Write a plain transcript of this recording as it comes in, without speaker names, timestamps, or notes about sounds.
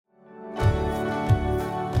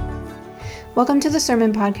Welcome to the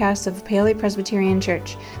Sermon Podcast of Paoli Presbyterian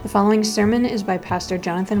Church. The following sermon is by Pastor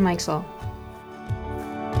Jonathan Mikesell.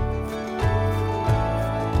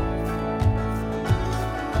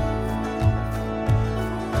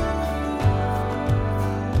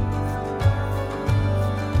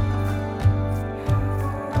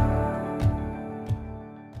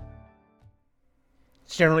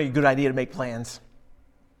 It's generally a good idea to make plans.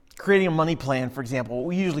 Creating a money plan, for example, what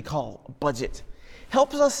we usually call a budget,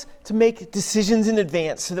 helps us to make decisions in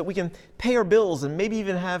advance so that we can pay our bills and maybe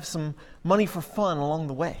even have some money for fun along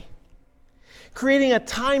the way. Creating a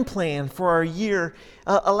time plan for our year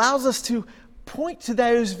allows us to point to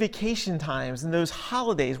those vacation times and those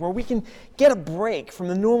holidays where we can get a break from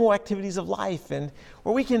the normal activities of life and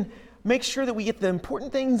where we can make sure that we get the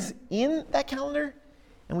important things in that calendar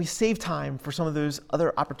and we save time for some of those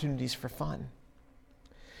other opportunities for fun.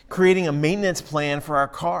 Creating a maintenance plan for our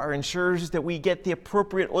car ensures that we get the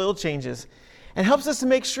appropriate oil changes and helps us to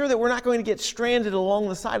make sure that we're not going to get stranded along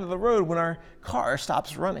the side of the road when our car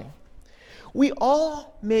stops running. We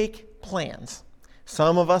all make plans.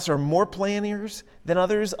 Some of us are more planners than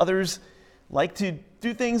others. Others like to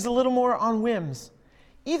do things a little more on whims.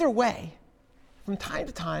 Either way, from time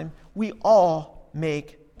to time, we all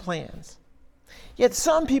make plans. Yet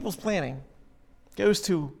some people's planning goes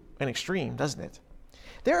to an extreme, doesn't it?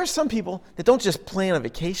 There are some people that don't just plan a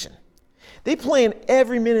vacation. They plan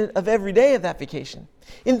every minute of every day of that vacation.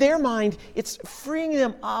 In their mind, it's freeing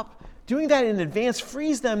them up. Doing that in advance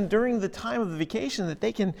frees them during the time of the vacation that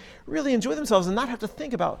they can really enjoy themselves and not have to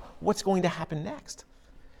think about what's going to happen next.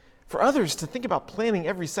 For others, to think about planning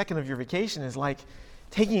every second of your vacation is like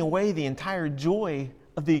taking away the entire joy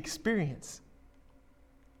of the experience.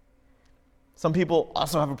 Some people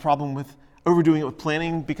also have a problem with overdoing it with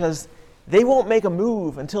planning because they won't make a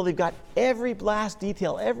move until they've got every last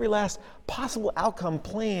detail, every last possible outcome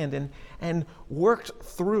planned and worked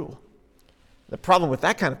through. The problem with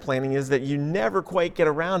that kind of planning is that you never quite get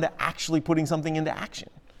around to actually putting something into action,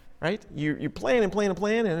 right? You plan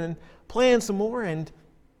and then plan some more and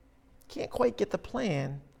can't quite get the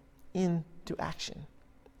plan into action.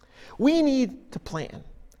 We need to plan.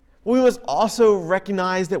 We must also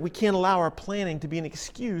recognize that we can't allow our planning to be an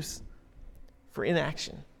excuse for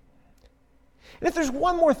inaction. And if there's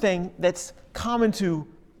one more thing that's common to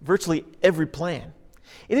virtually every plan,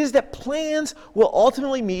 it is that plans will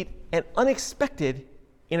ultimately meet an unexpected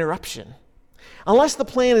interruption. Unless the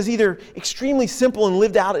plan is either extremely simple and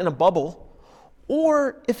lived out in a bubble,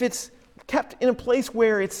 or if it's kept in a place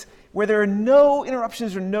where there are no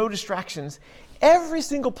interruptions or no distractions, every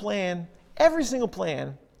single plan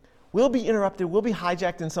will be interrupted, will be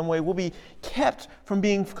hijacked in some way, will be kept from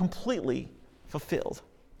being completely fulfilled.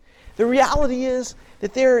 The reality is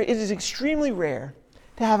that it is extremely rare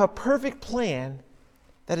to have a perfect plan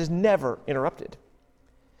that is never interrupted.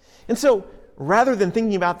 And so, rather than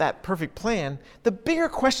thinking about that perfect plan, the bigger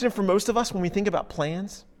question for most of us when we think about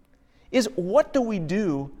plans is, what do we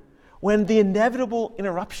do when the inevitable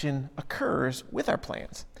interruption occurs with our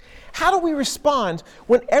plans? How do we respond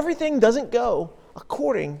when everything doesn't go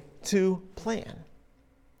according to plan?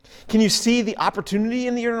 Can you see the opportunity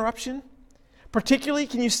in the interruption? Particularly,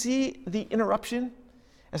 can you see the interruption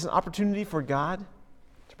as an opportunity for God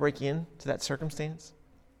to break into that circumstance?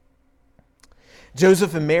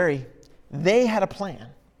 Joseph and Mary, they had a plan.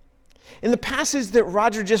 In the passage that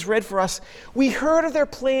Roger just read for us, we heard of their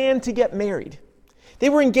plan to get married. They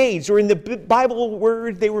were engaged, or in the Bible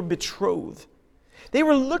word, they were betrothed. They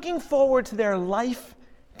were looking forward to their life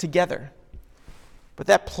together. But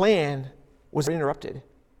that plan was interrupted.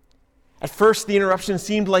 At first, the interruption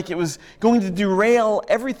seemed like it was going to derail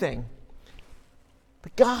everything.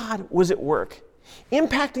 But God was at work,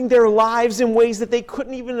 impacting their lives in ways that they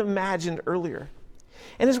couldn't even have imagined earlier.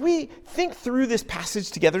 And as we think through this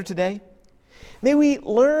passage together today, may we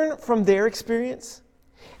learn from their experience,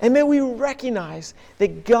 and may we recognize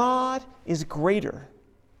that God is greater.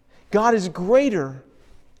 God is greater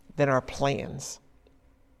than our plans.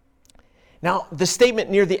 Now, the statement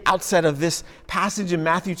near the outset of this passage in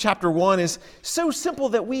Matthew chapter 1 is so simple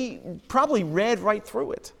that we probably read right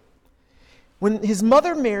through it. When his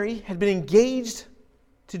mother Mary had been engaged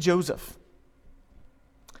to Joseph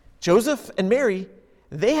and Mary,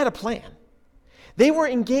 they had a plan. They were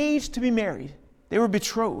engaged to be married. They were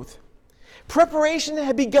betrothed. Preparation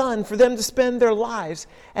had begun for them to spend their lives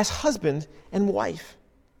as husband and wife.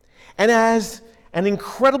 And as an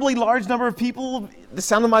incredibly large number of people, the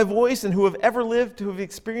sound of my voice, and who have ever lived, who have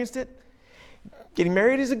experienced it, getting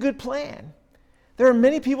married is a good plan. There are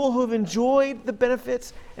many people who have enjoyed the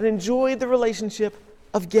benefits and enjoyed the relationship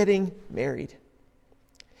of getting married.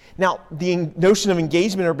 Now, the notion of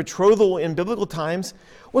engagement or betrothal in biblical times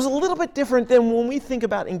was a little bit different than when we think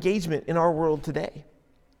about engagement in our world today.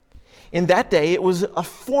 In that day, it was a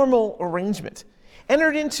formal arrangement,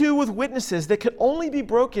 entered into with witnesses that could only be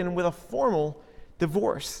broken with a formal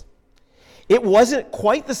divorce. It wasn't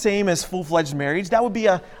quite the same as full-fledged marriage. That would be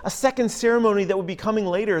a second ceremony that would be coming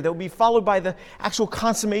later, that would be followed by the actual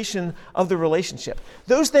consummation of the relationship.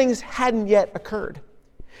 Those things hadn't yet occurred.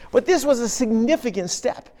 But this was a significant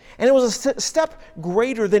step, and it was a step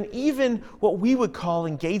greater than even what we would call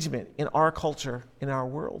engagement in our culture, in our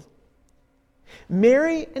world.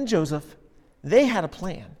 Mary and Joseph, they had a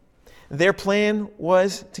plan. Their plan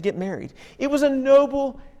was to get married. It was a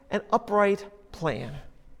noble and upright plan.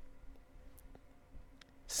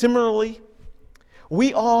 Similarly,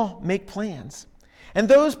 we all make plans, and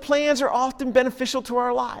those plans are often beneficial to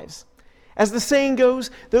our lives. As the saying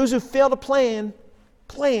goes, those who fail to plan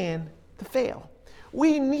to fail.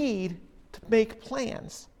 We need to make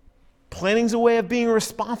plans. Planning is a way of being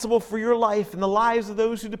responsible for your life and the lives of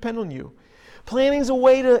those who depend on you. Planning is a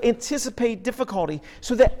way to anticipate difficulty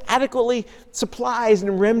so that adequately supplies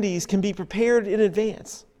and remedies can be prepared in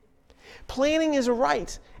advance. Planning is a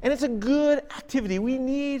right, and it's a good activity. We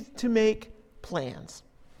need to make plans.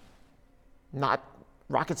 Not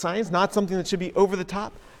rocket science, not something that should be over the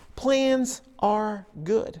top. Plans are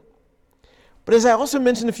good. But as I also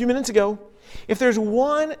mentioned a few minutes ago, if there's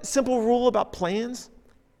one simple rule about plans,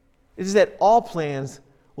 it is that all plans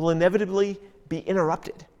will inevitably be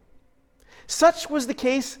interrupted. Such was the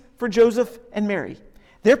case for Joseph and Mary.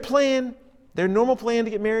 Their plan, their normal plan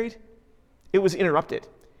to get married, it was interrupted.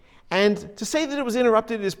 And to say that it was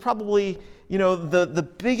interrupted is probably, the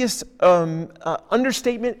biggest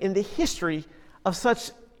understatement in the history of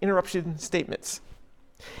such interruption statements.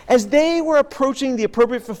 As they were approaching the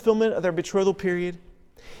appropriate fulfillment of their betrothal period,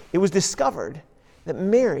 it was discovered that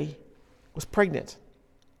Mary was pregnant.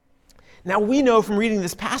 Now, we know from reading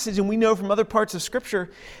this passage, and we know from other parts of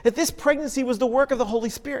Scripture, that this pregnancy was the work of the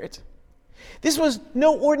Holy Spirit. This was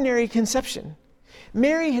no ordinary conception.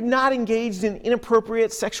 Mary had not engaged in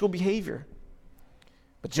inappropriate sexual behavior.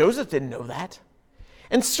 But Joseph didn't know that.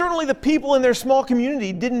 And certainly the people in their small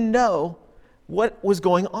community didn't know what was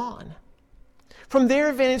going on. From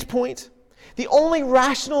their vantage point, the only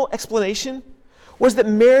rational explanation was that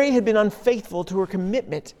Mary had been unfaithful to her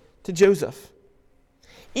commitment to Joseph.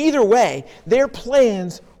 Either way, their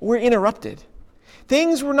plans were interrupted.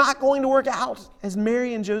 Things were not going to work out as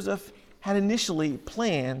Mary and Joseph had initially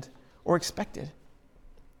planned or expected.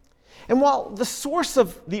 And while the source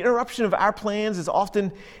of the interruption of our plans is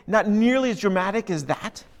often not nearly as dramatic as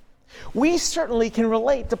that, we certainly can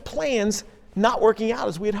relate to plans not working out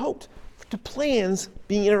as we had hoped, to plans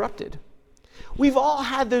being interrupted. We've all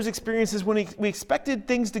had those experiences when we expected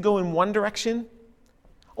things to go in one direction,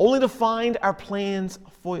 only to find our plans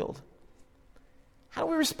foiled. How do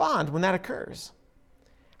we respond when that occurs?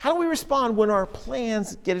 How do we respond when our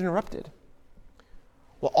plans get interrupted?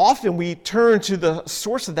 Well, often we turn to the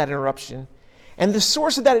source of that interruption, and the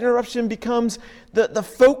source of that interruption becomes the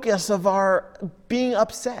focus of our being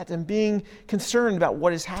upset and being concerned about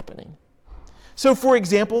what is happening. So, for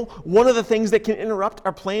example, one of the things that can interrupt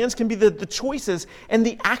our plans can be the choices and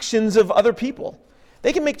the actions of other people.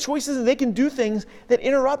 They can make choices and they can do things that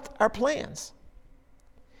interrupt our plans.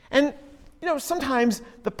 And, sometimes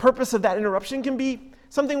the purpose of that interruption can be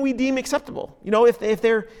something we deem acceptable. If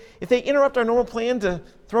they interrupt our normal plan to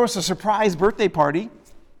throw us a surprise birthday party,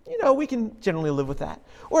 we can generally live with that.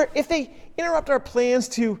 Or if they interrupt our plans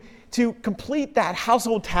to complete that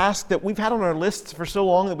household task that we've had on our lists for so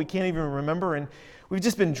long that we can't even remember, and we've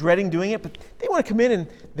just been dreading doing it, but they want to come in and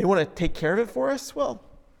they want to take care of it for us, well,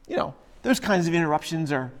 those kinds of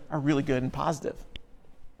interruptions are really good and positive.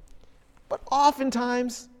 But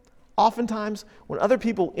oftentimes, when other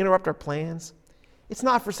people interrupt our plans, it's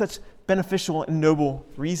not for such beneficial and noble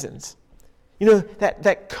reasons.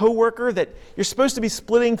 That coworker that you're supposed to be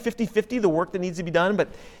splitting 50-50 the work that needs to be done, but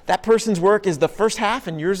that person's work is the first half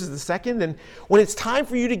and yours is the second. And when it's time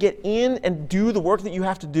for you to get in and do the work that you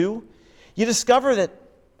have to do, you discover that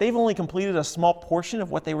they've only completed a small portion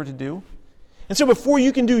of what they were to do. And so before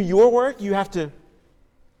you can do your work, you have to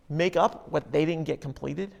make up what they didn't get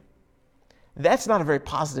completed. That's not a very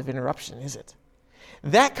positive interruption, is it?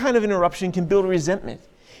 That kind of interruption can build resentment.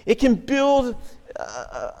 It can build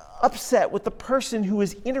upset with the person who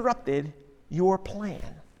has interrupted your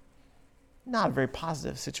plan. Not a very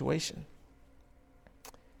positive situation.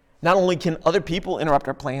 Not only can other people interrupt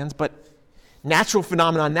our plans, but natural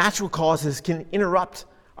phenomena, natural causes can interrupt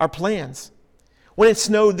our plans. When it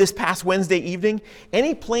snowed this past Wednesday evening,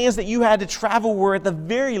 any plans that you had to travel were at the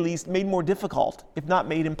very least made more difficult, if not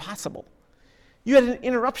made impossible. You had an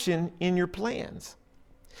interruption in your plans.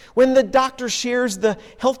 When the doctor shares the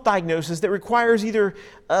health diagnosis that requires either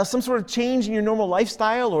some sort of change in your normal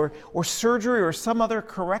lifestyle or surgery or some other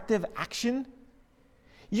corrective action,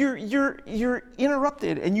 you're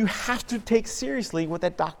interrupted and you have to take seriously what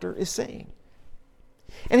that doctor is saying.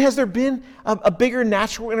 And has there been a bigger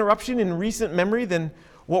natural interruption in recent memory than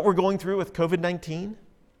what we're going through with COVID-19?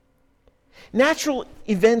 Natural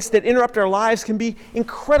events that interrupt our lives can be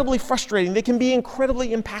incredibly frustrating. They can be incredibly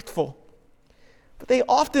impactful. But they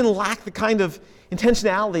often lack the kind of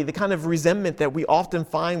intentionality, the kind of resentment that we often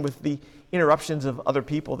find with the interruptions of other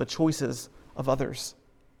people, the choices of others.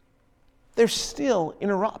 They still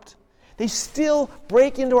interrupt. They still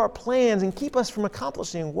break into our plans and keep us from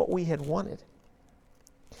accomplishing what we had wanted.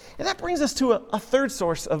 And that brings us to a third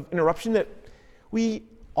source of interruption that we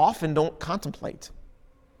often don't contemplate.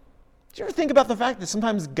 Do you ever think about the fact that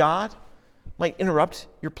sometimes God might interrupt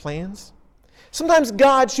your plans? Sometimes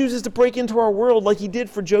God chooses to break into our world like he did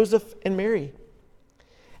for Joseph and Mary.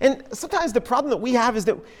 And sometimes the problem that we have is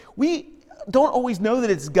that we don't always know that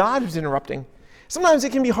it's God who's interrupting. Sometimes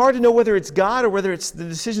it can be hard to know whether it's God or whether it's the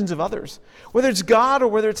decisions of others, whether it's God or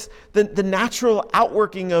whether it's the natural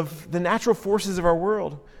outworking of the natural forces of our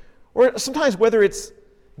world, or sometimes whether it's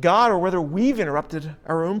God or whether we've interrupted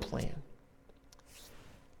our own plan.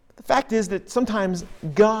 The fact is that sometimes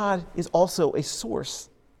God is also a source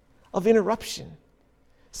of interruption.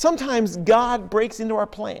 Sometimes God breaks into our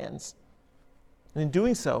plans, and in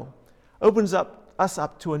doing so, opens us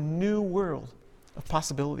up to a new world of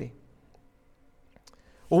possibility.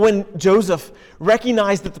 Well, when Joseph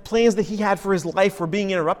recognized that the plans that he had for his life were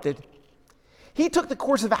being interrupted, he took the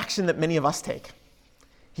course of action that many of us take.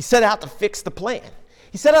 He set out to fix the plan.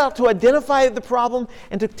 He set out to identify the problem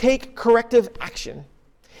and to take corrective action.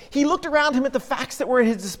 He looked around him at the facts that were at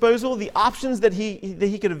his disposal, the options that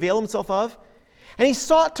he could avail himself of, and he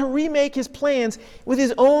sought to remake his plans with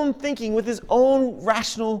his own thinking, with his own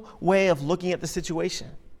rational way of looking at the situation.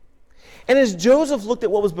 And as Joseph looked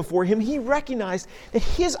at what was before him, he recognized that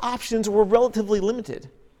his options were relatively limited.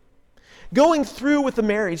 Going through with the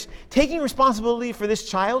marriage, taking responsibility for this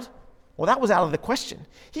child, well, that was out of the question.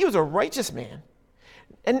 He was a righteous man.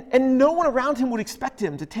 And no one around him would expect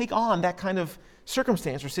him to take on that kind of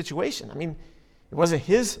circumstance or situation. I mean, it wasn't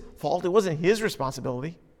his fault. It wasn't his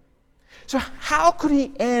responsibility. So how could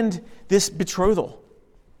he end this betrothal?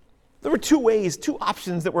 There were two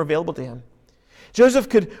options that were available to him. Joseph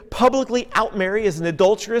could publicly outmarry as an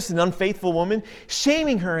adulterous and unfaithful woman,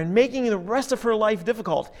 shaming her and making the rest of her life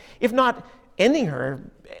difficult, if not ending her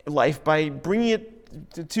life by bringing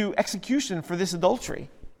it to execution for this adultery.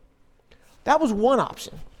 That was one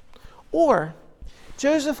option. Or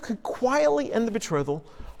Joseph could quietly end the betrothal,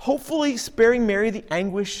 hopefully sparing Mary the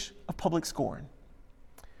anguish of public scorn.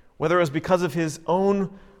 Whether it was because of his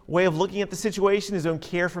own way of looking at the situation, his own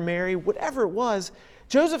care for Mary, whatever it was,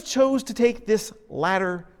 Joseph chose to take this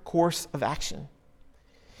latter course of action.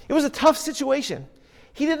 It was a tough situation.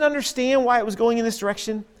 He didn't understand why it was going in this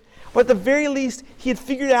direction, but at the very least, he had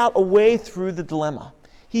figured out a way through the dilemma.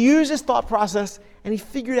 He used his thought process and he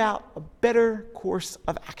figured out a better course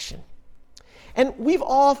of action. And we've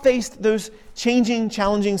all faced those changing,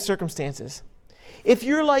 challenging circumstances. If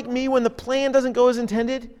you're like me, when the plan doesn't go as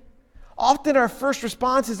intended, often our first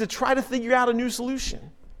response is to try to figure out a new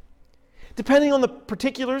solution. Depending on the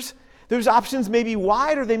particulars, those options may be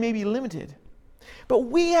wide or they may be limited. But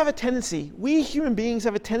we human beings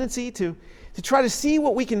have a tendency to try to see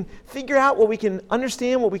what we can figure out, what we can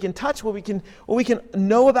understand, what we can touch, what we can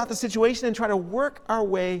know about the situation, and try to work our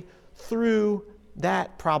way through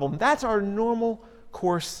that problem. That's our normal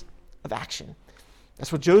course of action.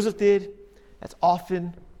 That's what Joseph did. That's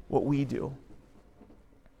often what we do.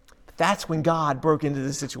 But that's when God broke into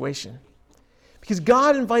the situation. Because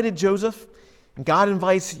God invited Joseph, and God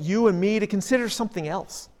invites you and me to consider something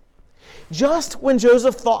else. Just when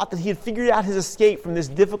Joseph thought that he had figured out his escape from this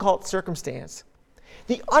difficult circumstance,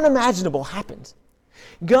 the unimaginable happened.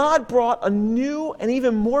 God brought a new and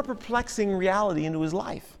even more perplexing reality into his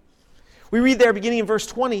life. We read there beginning in verse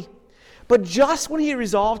 20, "But just when he had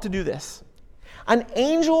resolved to do this, an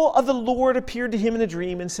angel of the Lord appeared to him in a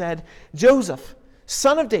dream and said, 'Joseph,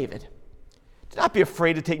 son of David, do not be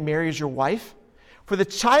afraid to take Mary as your wife, for the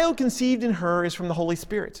child conceived in her is from the Holy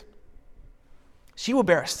Spirit. She will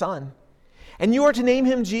bear a son, and you are to name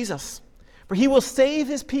him Jesus, for he will save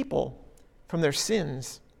his people from their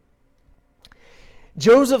sins.'"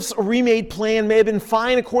 Joseph's remade plan may have been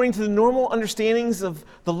fine according to the normal understandings of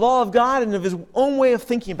the law of God and of his own way of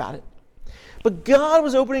thinking about it. But God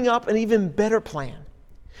was opening up an even better plan.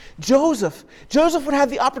 Joseph would have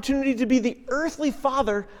the opportunity to be the earthly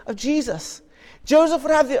father of Jesus. Joseph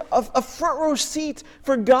would have a front row seat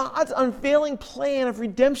for God's unfailing plan of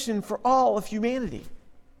redemption for all of humanity.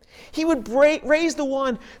 He would raise the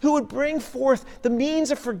one who would bring forth the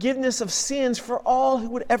means of forgiveness of sins for all who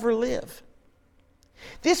would ever live.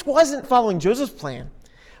 This wasn't following Joseph's plan,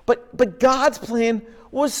 but God's plan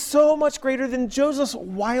was so much greater than Joseph's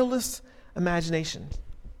wildest imagination.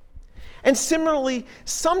 And similarly,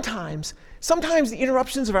 sometimes the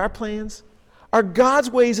interruptions of our plans are God's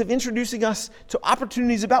ways of introducing us to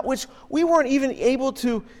opportunities about which we weren't even able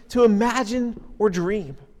to imagine or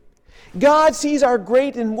dream. God sees our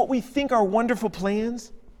great and what we think are wonderful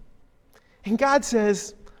plans, and God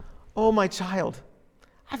says, "Oh, my child,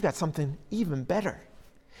 I've got something even better."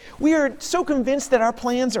 We are so convinced that our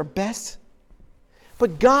plans are best,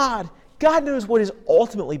 but God knows what is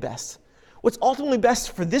ultimately best. What's ultimately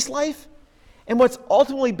best for this life and what's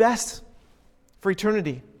ultimately best for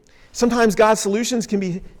eternity. Sometimes God's solutions can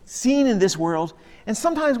be seen in this world, and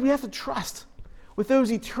sometimes we have to trust with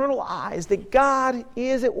those eternal eyes that God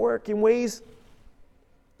is at work in ways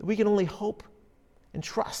that we can only hope and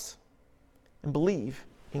trust and believe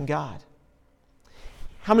in God.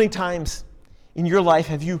 How many times in your life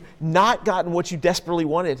have you not gotten what you desperately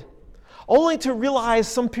wanted, only to realize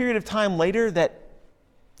some period of time later that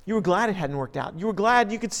you were glad it hadn't worked out? You were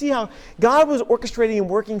glad you could see how God was orchestrating and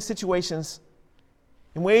working situations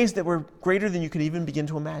in ways that were greater than you could even begin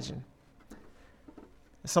to imagine.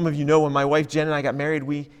 As some of you know, when my wife Jen and I got married,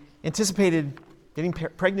 we anticipated getting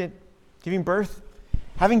pregnant, giving birth,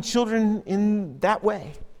 having children in that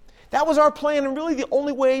way. That was our plan, and really the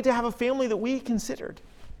only way to have a family that we considered.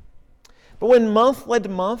 But when month led to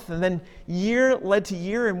month, and then year led to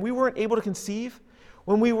year, and we weren't able to conceive,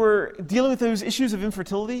 when we were dealing with those issues of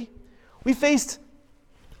infertility, we faced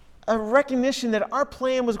a recognition that our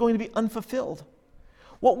plan was going to be unfulfilled.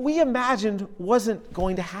 What we imagined wasn't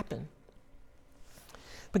going to happen.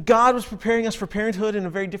 But God was preparing us for parenthood in a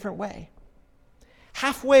very different way.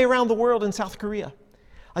 Halfway around the world in South Korea,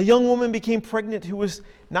 a young woman became pregnant who was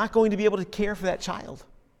not going to be able to care for that child.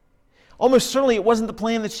 Almost certainly it wasn't the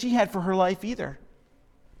plan that she had for her life either.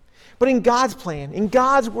 But in God's plan, in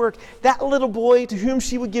God's work, that little boy to whom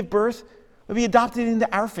she would give birth would be adopted into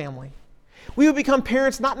our family. We would become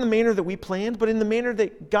parents not in the manner that we planned, but in the manner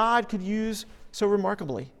that God could use so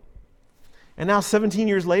remarkably. And now 17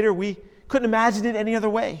 years later, we couldn't imagine it any other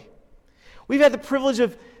way. We've had the privilege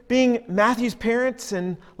of being Matthew's parents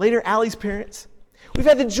and later Allie's parents. We've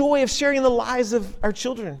had the joy of sharing the lives of our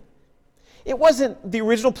children. It wasn't the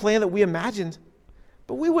original plan that we imagined,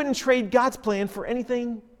 but we wouldn't trade God's plan for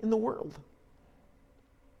anything in the world.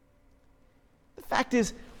 The fact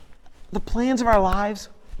is, the plans of our lives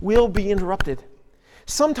will be interrupted.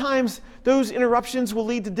 Sometimes those interruptions will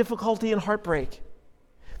lead to difficulty and heartbreak.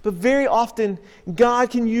 But very often, God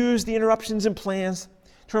can use the interruptions and plans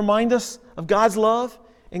to remind us of God's love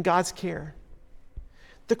and God's care.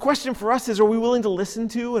 The question for us is, are we willing to listen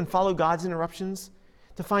to and follow God's interruptions,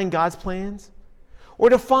 to find God's plans? Or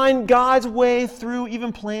to find God's way through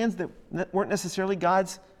even plans that weren't necessarily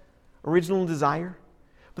God's original desire,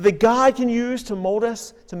 but that God can use to mold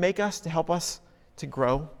us, to make us, to help us to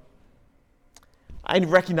grow? I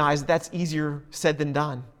recognize that's easier said than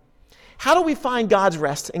done. How do we find God's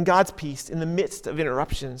rest and God's peace in the midst of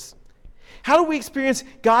interruptions? How do we experience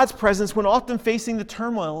God's presence when often facing the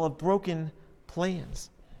turmoil of broken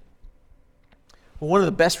plans? Well, one of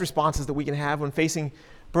the best responses that we can have when facing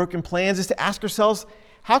broken plans is to ask ourselves,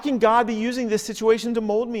 how can God be using this situation to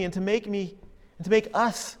mold me and to make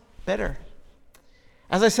us better?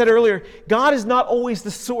 As I said earlier, God is not always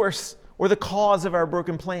the source or the cause of our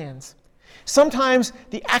broken plans. Sometimes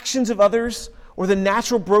the actions of others or the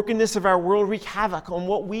natural brokenness of our world wreak havoc on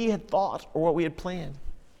what we had thought or what we had planned.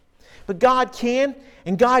 But God can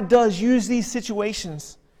and God does use these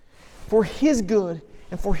situations for His good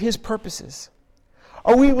and for His purposes.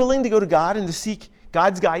 Are we willing to go to God and to seek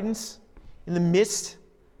God's guidance in the midst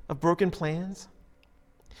of broken plans?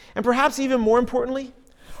 And perhaps even more importantly,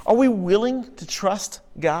 are we willing to trust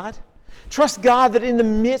God? Trust God that in the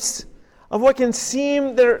midst of what can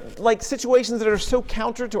seem like situations that are so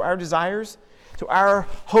counter to our desires, to our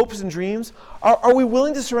hopes and dreams, are we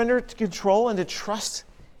willing to surrender to control and to trust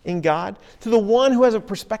in God, to the one who has a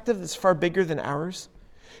perspective that's far bigger than ours,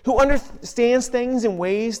 who understands things in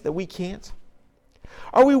ways that we can't?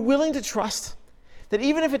 Are we willing to trust that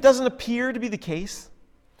even if it doesn't appear to be the case,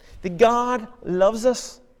 that God loves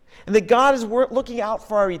us and that God is looking out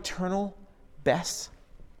for our eternal best?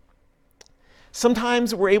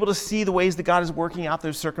 Sometimes we're able to see the ways that God is working out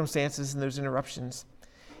those circumstances and those interruptions.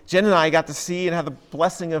 Jen and I got to see and have the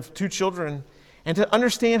blessing of 2 children and to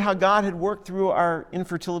understand how God had worked through our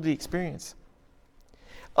infertility experience.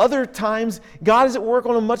 Other times, God is at work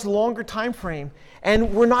on a much longer time frame,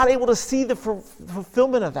 and we're not able to see the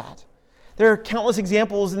fulfillment of that. There are countless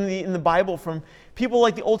examples in the Bible, from people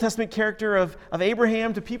like the Old Testament character of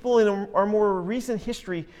Abraham to people in our more recent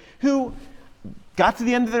history who got to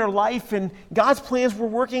the end of their life, and God's plans were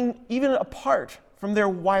working even apart from their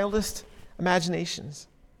wildest imaginations.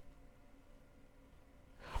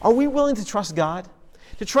 Are we willing to trust God?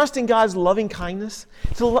 To trust in God's loving kindness?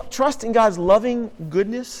 To trust in God's loving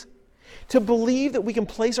goodness? To believe that we can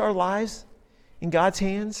place our lives in God's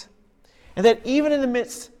hands? And that even in the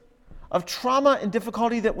midst of trauma and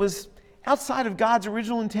difficulty that was outside of God's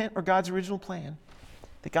original intent or God's original plan,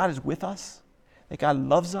 that God is with us, that God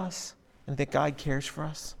loves us, and that God cares for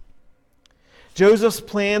us? Joseph's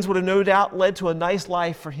plans would have no doubt led to a nice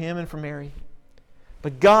life for him and for Mary.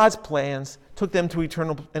 But God's plans took them to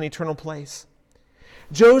an eternal place.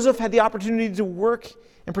 Joseph had the opportunity to work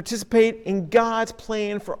and participate in God's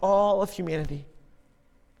plan for all of humanity.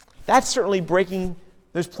 That's certainly breaking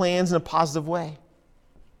those plans in a positive way.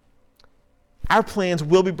 Our plans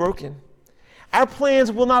will be broken. Our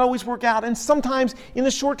plans will not always work out, and sometimes in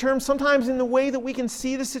the short term, sometimes in the way that we can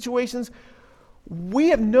see the situations, we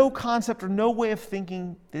have no concept or no way of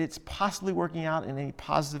thinking that it's possibly working out in any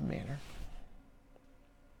positive manner.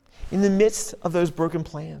 In the midst of those broken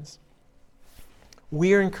plans,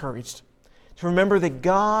 we are encouraged to remember that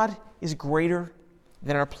God is greater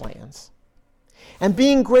than our plans. And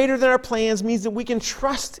being greater than our plans means that we can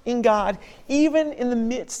trust in God even in the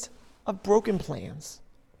midst of broken plans.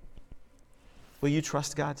 Will you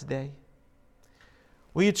trust God today?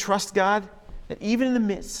 Will you trust God that even in the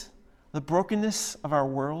midst of the brokenness of our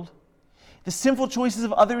world, the sinful choices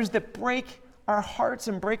of others that break our hearts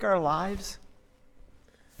and break our lives,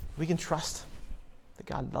 we can trust that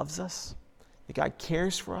God loves us, that God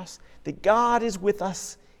cares for us, that God is with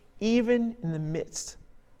us even in the midst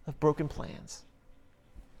of broken plans?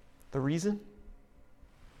 The reason?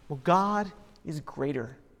 Well, God is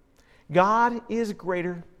greater. God is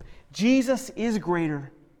greater. Jesus is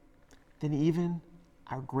greater than even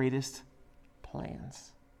our greatest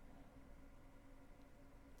plans.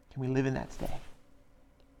 Can we live in that today?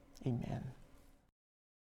 Amen.